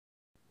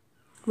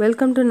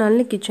Welcome to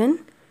Nalini Kitchen.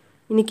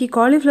 இன்னைக்கு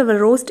cauliflower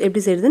roast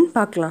எப்படி செய்யறதுன்னு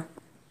பார்க்கலாம்.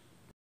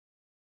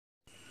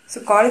 So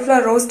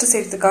cauliflower roast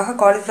செய்யிறதுக்காக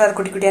cauliflower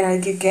குட்டி குட்டியா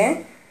நறுக்கிருக்கேன்.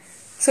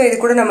 So இது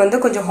கூட நம்ம வந்து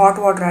கொஞ்சம் hot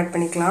water ஆட்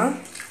பண்ணிக்கலாம்.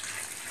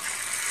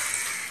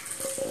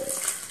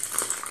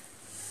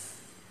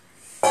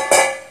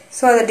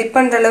 So அதை டிப்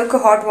பண்ற அளவுக்கு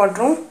hot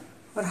waterம்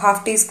ஒரு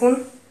 1/2 teaspoon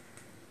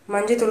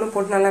மஞ்சள் தூளும்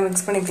போட்டு நல்லா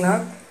mix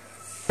பண்ணிக்கலாம்.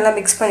 நல்லா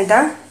mix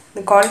பண்ணிட்டா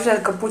இந்த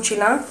cauliflower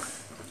பூச்சிலாம்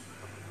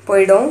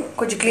போய்டும்.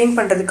 கொஞ்சம் க்ளீன்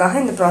பண்றதுக்காக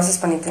இந்த process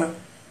பண்ணிக்கலாம்.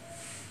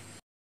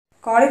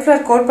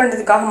 cauliflower கோட்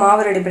பண்றதுக்காக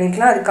மாவு ரெடி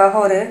பண்ணிக்கலாம். அதுக்காக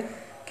ஒரு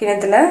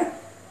கிண்ணத்துல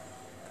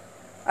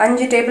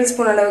 5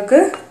 டேபிள்ஸ்பூன் அளவுக்கு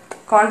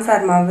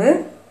கார்ன்ஃப்ளவர் மாவு,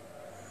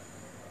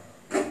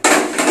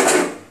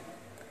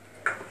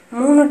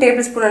 3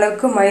 டேபிள்ஸ்பூன்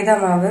அளவுக்கு மைதா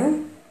மாவு,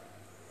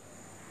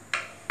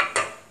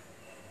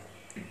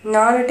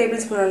 4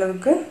 டேபிள்ஸ்பூன்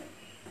அளவுக்கு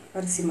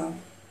அரிசி மாவு,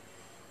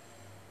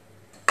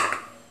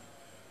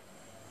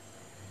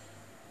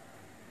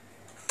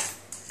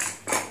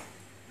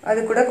 அது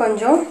கூட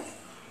கொஞ்சம்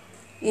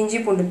இஞ்சி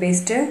பூண்டு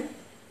பேஸ்ட்,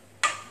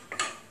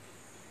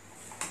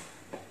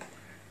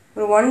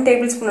 ஒரு 1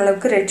 டேபிள்ஸ்பூன்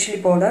அளவுக்கு ரெட் சில்லி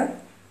பவுடர்,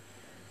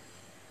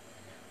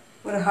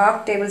 ஒரு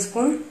 1/2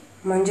 டேபிள்ஸ்பூன்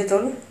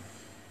மஞ்சள்,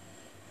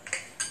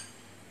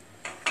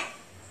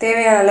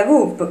 தேவையான அளவு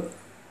உப்பு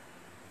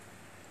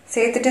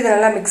சேர்த்துட்டு இதை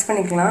நல்லா மிக்ஸ்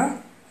பண்ணிக்கலாம்.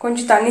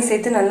 கொஞ்சம் தண்ணி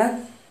சேர்த்து நல்லா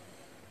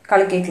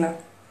கலக்கிக்கலாம்.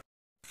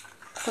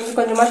 கொஞ்சம்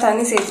கொஞ்சமாக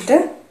தண்ணி சேர்த்துட்டு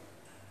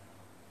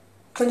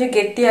கொஞ்சம்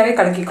கெட்டியாகவே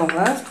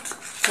கலக்கிக்கோங்க.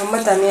 ரொம்ப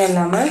தண்ணியாக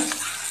இல்லாமல்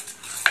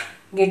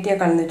கெட்டியாக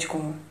கலந்து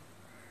வச்சுக்கோங்க.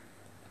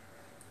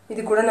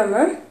 இது கூட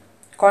நம்ம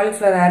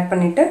காலிஃப்ளவர் ஆட்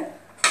பண்ணிவிட்டு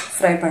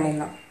ஃப்ரை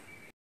பண்ணிடலாம்.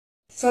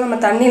 ஸோ நம்ம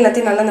தண்ணி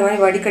எல்லாத்தையும் நல்லா இந்த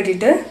மாதிரி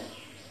வடிகட்டிட்டு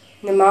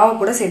இந்த மாவு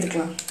கூட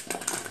சேர்த்துக்கலாம்.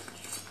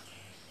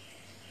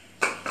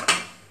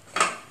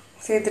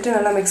 சேர்த்துட்டு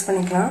நல்லா மிக்ஸ்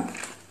பண்ணிக்கலாம்.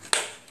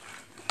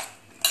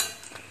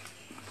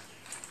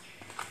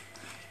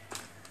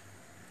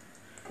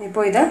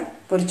 இப்போ இதை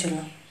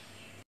பொரிச்சிடலாம்.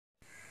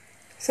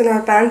 ஸோ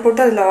நான் பேன்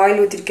போட்டு அதில் ஆயில்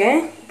ஊற்றிருக்கேன்.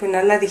 இப்போ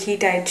நல்லா அது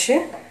ஹீட் ஆகிடுச்சு.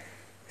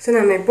 ஸோ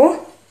நம்ம இப்போது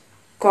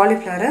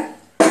காலிஃப்ளவரை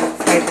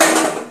ஃப்ரை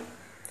பண்ணிக்கலாம்.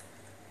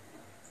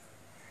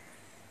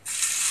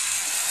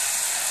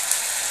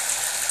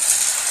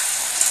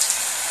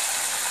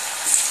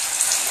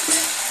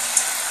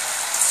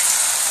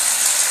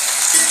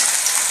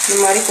 இந்த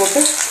மாதிரி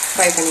போட்டு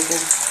ஃப்ரை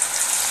பண்ணிக்கலாம்.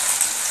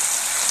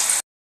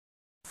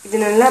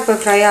 இது நல்லா இப்போ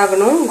ஃப்ரை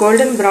ஆகணும்.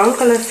 கோல்டன் ப்ரௌன்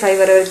கலர் ஃப்ரை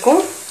வர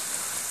வரைக்கும்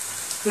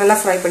நல்லா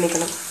ஃப்ரை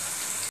பண்ணிக்கணும்.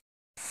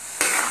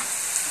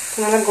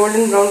 நல்லா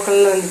கோல்டன் ப்ரௌன்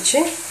கலரில் வந்துச்சு.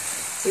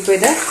 இப்போ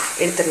இதை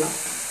எடுத்துடலாம்.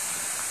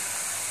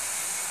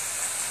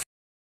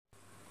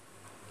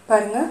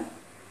 பாருங்கள்,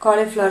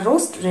 காலிஃப்ளவர்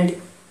ரோஸ்ட் ரெடி.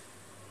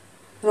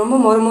 ரொம்ப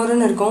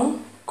மொறுமொறுன்னு இருக்கும்.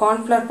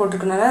 கார்ன்ஃப்ளவர்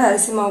போட்டிருக்கனால,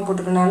 அரிசி மாவு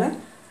போட்டிருக்கனால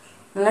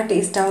நல்லா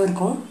டேஸ்ட்டாகவும்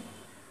இருக்கும்.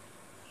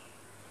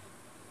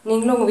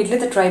 நீங்களும் உங்கள் வீட்டில்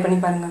இதை ட்ரை பண்ணி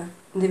பாருங்கள்.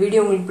 இந்த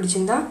வீடியோ உங்களுக்கு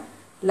பிடிச்சிருந்தா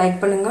லைக்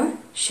பண்ணுங்கள்,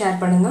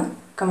 ஷேர் பண்ணுங்கள்,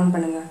 கமெண்ட்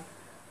பண்ணுங்கள்.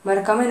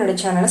 மறக்காமல்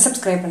என்னோடய சேனலை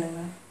சப்ஸ்கிரைப்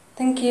பண்ணுங்கள்.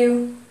 தேங்க்யூ.